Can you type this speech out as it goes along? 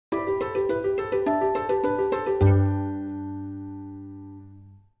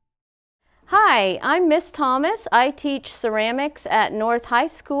Hi, I'm Miss Thomas. I teach ceramics at North High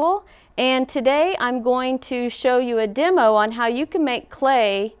School, and today I'm going to show you a demo on how you can make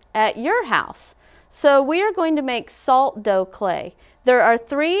clay at your house. So we are going to make salt dough clay. There are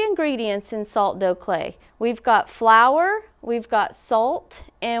 3 ingredients in salt dough clay. We've got flour, we've got salt,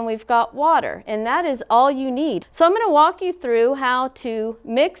 and we've got water, and that is all you need. So I'm going to walk you through how to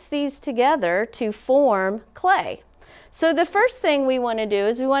mix these together to form clay. So the first thing we want to do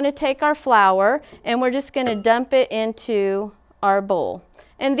is we want to take our flour and we're just going to dump it into our bowl.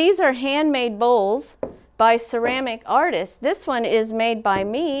 And these are handmade bowls by ceramic artists. This one is made by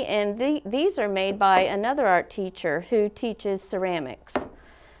me, and these are made by another art teacher who teaches ceramics.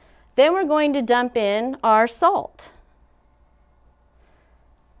 Then we're going to dump in our salt.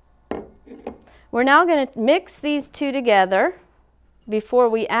 We're now going to mix these two together before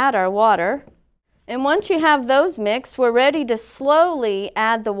we add our water. And once you have those mixed, we're ready to slowly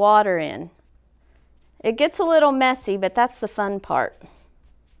add the water in. It gets a little messy, but that's the fun part.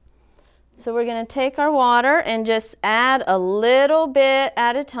 So we're going to take our water and just add a little bit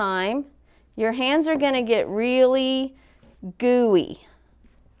at a time. Your hands are going to get really gooey,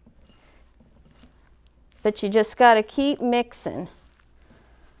 but you just got to keep mixing.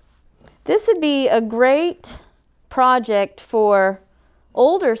 This would be a great project for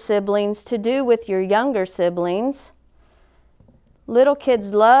older siblings to do with your younger siblings. Little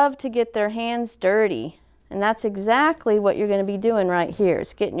kids love to get their hands dirty, and that's exactly what you're going to be doing right here,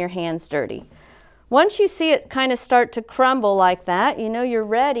 is getting your hands dirty. Once you see it kind of start to crumble like that, you know you're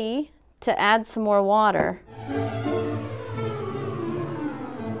ready to add some more water.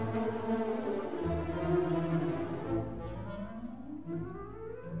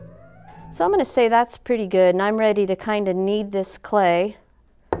 So I'm going to say that's pretty good, and I'm ready to kind of knead this clay.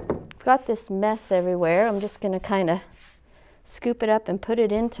 I've got this mess everywhere. I'm just going to kind of scoop it up and put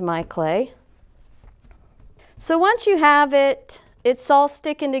it into my clay. So once you have it, it's all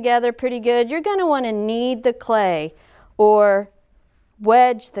sticking together pretty good, you're going to want to knead the clay or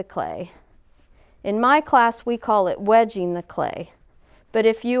wedge the clay. In my class, we call it wedging the clay. But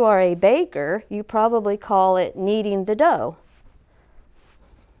if you are a baker, you probably call it kneading the dough.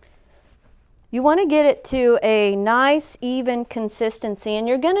 You want to get it to a nice, even consistency, and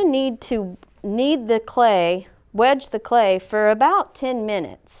you're going to need to knead the clay, wedge the clay for about 10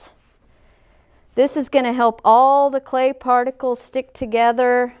 minutes. This is going to help all the clay particles stick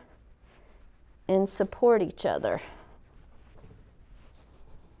together and support each other.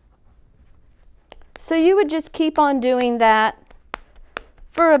 So you would just keep on doing that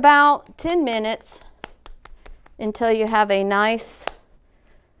for about 10 minutes until you have a nice,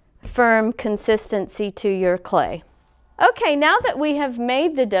 firm consistency to your clay. Okay, now that we have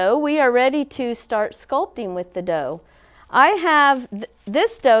made the dough, we are ready to start sculpting with the dough. I have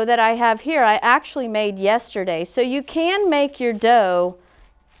this dough that I have here, I actually made yesterday. So you can make your dough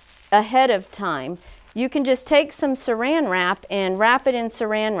ahead of time. You can just take some saran wrap and wrap it in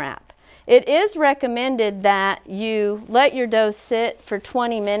saran wrap. It is recommended that you let your dough sit for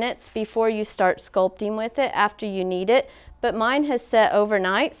 20 minutes before you start sculpting with it after you knead it. But mine has set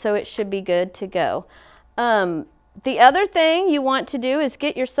overnight, so it should be good to go. The other thing you want to do is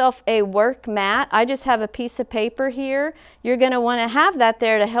get yourself a work mat. I just have a piece of paper here. You're going to want to have that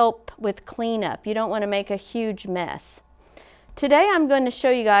there to help with cleanup. You don't want to make a huge mess. Today I'm going to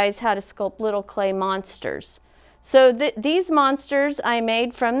show you guys how to sculpt little clay monsters. So these monsters I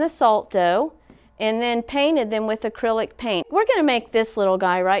made from the salt dough and then painted them with acrylic paint. We're going to make this little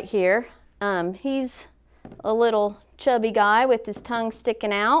guy right here. He's a little chubby guy with his tongue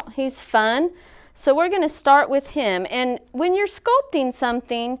sticking out. He's fun. So we're going to start with him. And when you're sculpting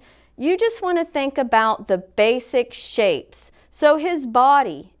something, you just want to think about the basic shapes. So his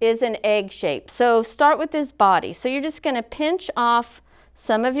body is an egg shape. So start with his body. So you're just going to pinch off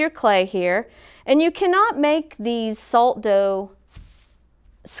some of your clay here. And you cannot make these salt dough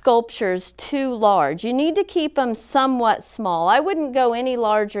sculptures too large. You need to keep them somewhat small. I wouldn't go any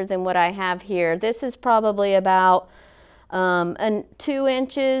larger than what I have here. This is probably about 2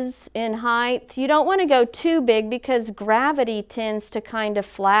 inches in height. You don't want to go too big because gravity tends to kind of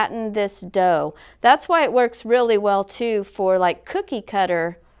flatten this dough. That's why it works really well too for like cookie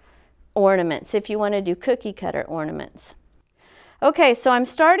cutter ornaments, if you want to do cookie cutter ornaments. Okay, so I'm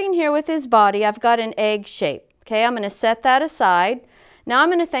starting here with his body. I've got an egg shape. Okay, I'm going to set that aside. Now I'm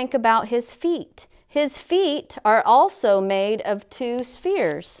going to think about his feet. His feet are also made of 2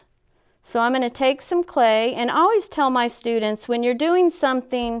 spheres. So I'm going to take some clay, and I always tell my students when you're doing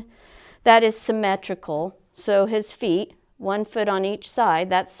something that is symmetrical, so his feet, 1 foot on each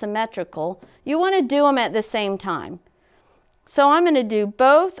side, that's symmetrical, you want to do them at the same time. So I'm going to do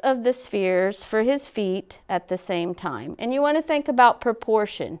both of the spheres for his feet at the same time. And you want to think about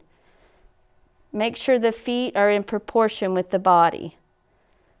proportion. Make sure the feet are in proportion with the body.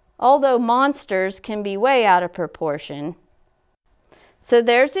 Although monsters can be way out of proportion. So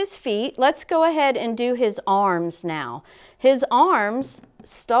there's his feet. Let's go ahead and do his arms now. His arms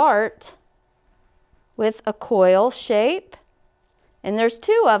start with a coil shape. And there's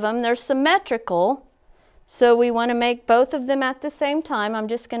two of them. They're symmetrical. So we want to make both of them at the same time. I'm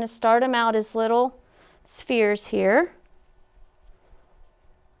just going to start them out as little spheres here.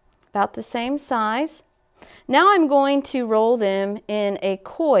 About the same size. Now I'm going to roll them in a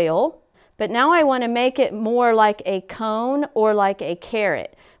coil, but now I want to make it more like a cone or like a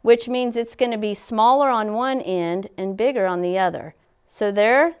carrot, which means it's going to be smaller on one end and bigger on the other. So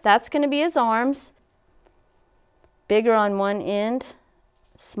there, that's going to be his arms. Bigger on one end,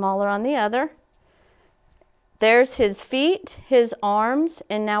 smaller on the other. There's his feet, his arms,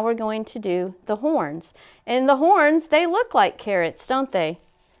 and now we're going to do the horns. And the horns, they look like carrots, don't they?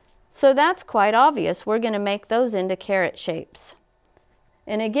 So that's quite obvious. We're going to make those into carrot shapes.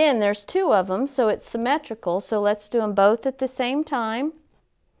 And again, there's two of them, so it's symmetrical. So let's do them both at the same time.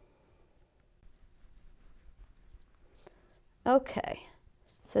 Okay,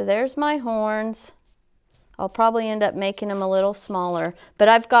 so there's my horns. I'll probably end up making them a little smaller, but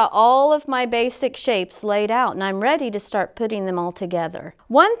I've got all of my basic shapes laid out and I'm ready to start putting them all together.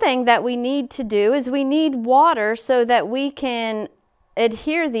 One thing that we need to do is we need water so that we can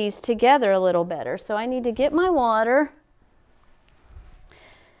adhere these together a little better. So I need to get my water.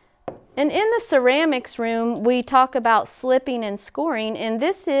 And in the ceramics room, we talk about slipping and scoring, and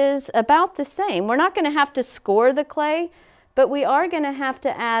this is about the same. We're not going to have to score the clay, but we are going to have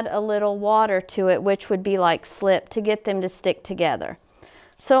to add a little water to it, which would be like slip, to get them to stick together.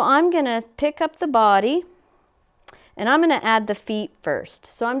 So I'm going to pick up the body, and I'm going to add the feet first.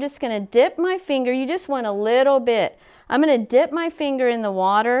 So I'm just going to dip my finger. You just want a little bit. I'm going to dip my finger in the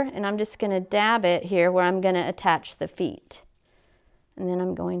water, and I'm just going to dab it here where I'm going to attach the feet. And then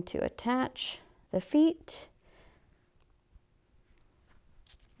I'm going to attach the feet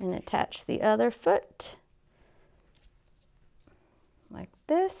and attach the other foot. Like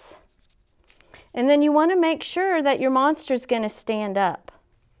this. And then you want to make sure that your monster is going to stand up.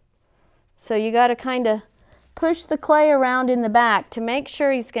 So you got to kind of push the clay around in the back to make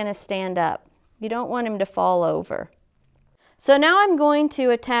sure he's going to stand up. You don't want him to fall over. So now I'm going to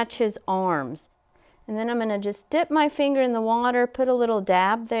attach his arms. And then I'm going to just dip my finger in the water, put a little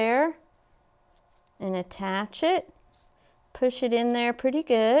dab there, and attach it. Push it in there pretty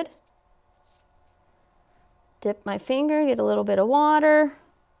good. Dip my finger, get a little bit of water,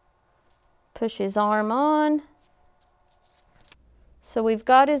 push his arm on. So we've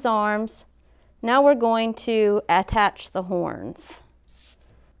got his arms. Now we're going to attach the horns.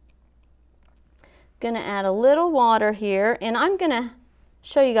 Going to add a little water here, and I'm going to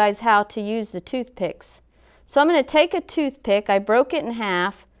show you guys how to use the toothpicks. So I'm going to take a toothpick, I broke it in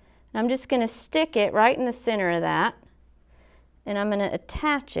half, and I'm just going to stick it right in the center of that, and I'm going to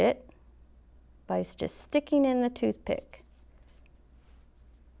attach it by just sticking in the toothpick.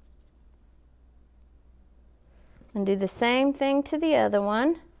 And do the same thing to the other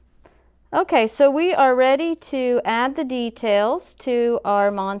one. Okay, so we are ready to add the details to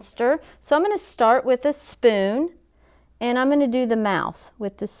our monster. So I'm going to start with a spoon, and I'm going to do the mouth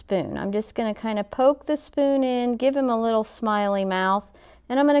with the spoon. I'm just going to kind of poke the spoon in, give him a little smiley mouth,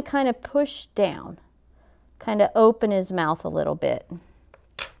 and I'm going to kind of push down, kind of open his mouth a little bit.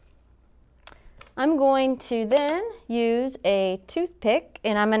 I'm going to then use a toothpick,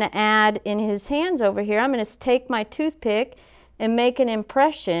 and I'm going to add in his hands over here, I'm going to take my toothpick and make an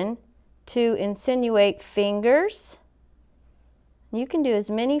impression to insinuate fingers. You can do as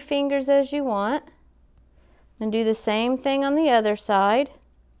many fingers as you want. And do the same thing on the other side.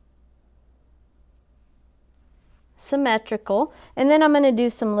 Symmetrical. And then I'm going to do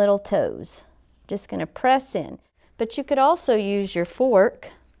some little toes. Just going to press in. But you could also use your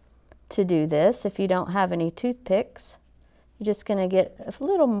fork to do this if you don't have any toothpicks. You're just going to get a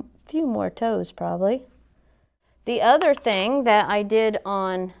few more toes probably. The other thing that I did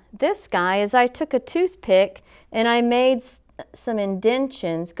on this guy is I took a toothpick and I made some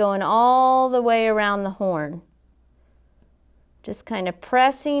indentions going all the way around the horn. Just kind of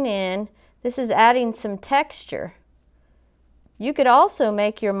pressing in. This is adding some texture. You could also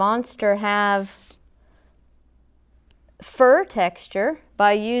make your monster have fur texture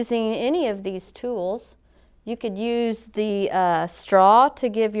by using any of these tools. You could use the straw to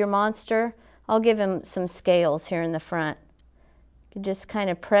give your monster, I'll give him some scales here in the front. You could just kind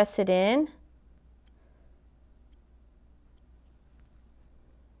of press it in.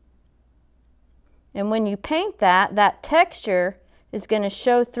 And when you paint that, that texture is going to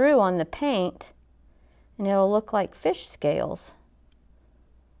show through on the paint, and it'll look like fish scales.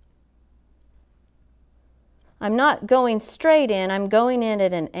 I'm not going straight in, I'm going in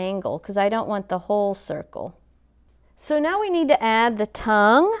at an angle because I don't want the whole circle. So now we need to add the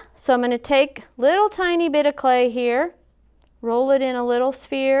tongue. So I'm going to take a little tiny bit of clay here, roll it in a little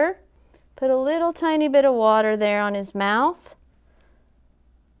sphere, put a little tiny bit of water there on his mouth.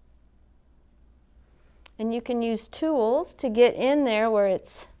 And you can use tools to get in there where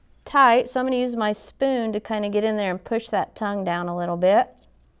it's tight. So I'm going to use my spoon to kind of get in there and push that tongue down a little bit.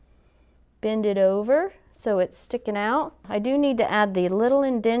 Bend it over so it's sticking out. I do need to add the little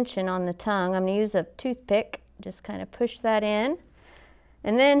indentation on the tongue. I'm going to use a toothpick, just kind of push that in.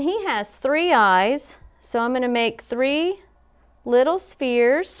 And then he has 3 eyes, so I'm going to make 3 little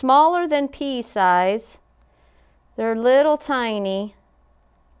spheres, smaller than pea size. They're little tiny.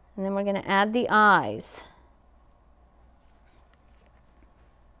 And then we're going to add the eyes.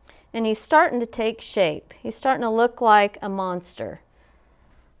 And he's starting to take shape. He's starting to look like a monster.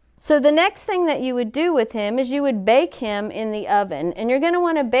 So the next thing that you would do with him is you would bake him in the oven. And you're going to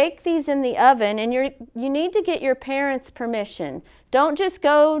want to bake these in the oven, and you need to get your parents' permission. Don't just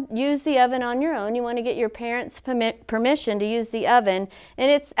go use the oven on your own. You want to get your parents' permission to use the oven. And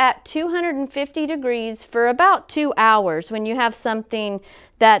it's at 250 degrees for about 2 hours when you have something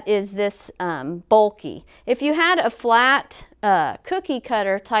that is this bulky. If you had a flat cookie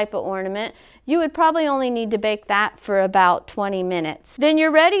cutter type of ornament, you would probably only need to bake that for about 20 minutes. Then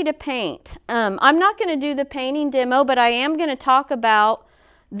you're ready to paint. I'm not going to do the painting demo, but I am going to talk about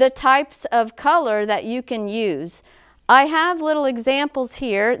the types of color that you can use. I have little examples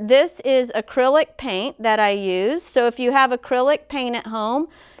here. This is acrylic paint that I use. So if you have acrylic paint at home,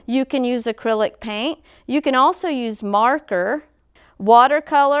 you can use acrylic paint. You can also use marker.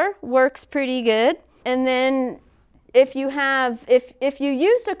 Watercolor works pretty good. And then if you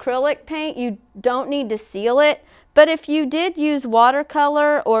used acrylic paint, you don't need to seal it. But if you did use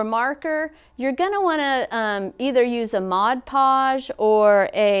watercolor or marker, you're going to want to either use a Mod Podge or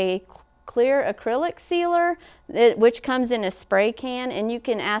a clear acrylic sealer, which comes in a spray can, and you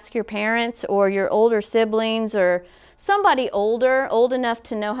can ask your parents or your older siblings or somebody old enough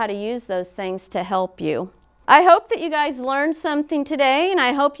to know how to use those things to help you. I hope that you guys learned something today, and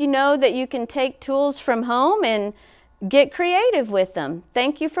I hope you know that you can take tools from home and get creative with them.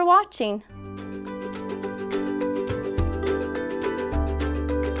 Thank you for watching.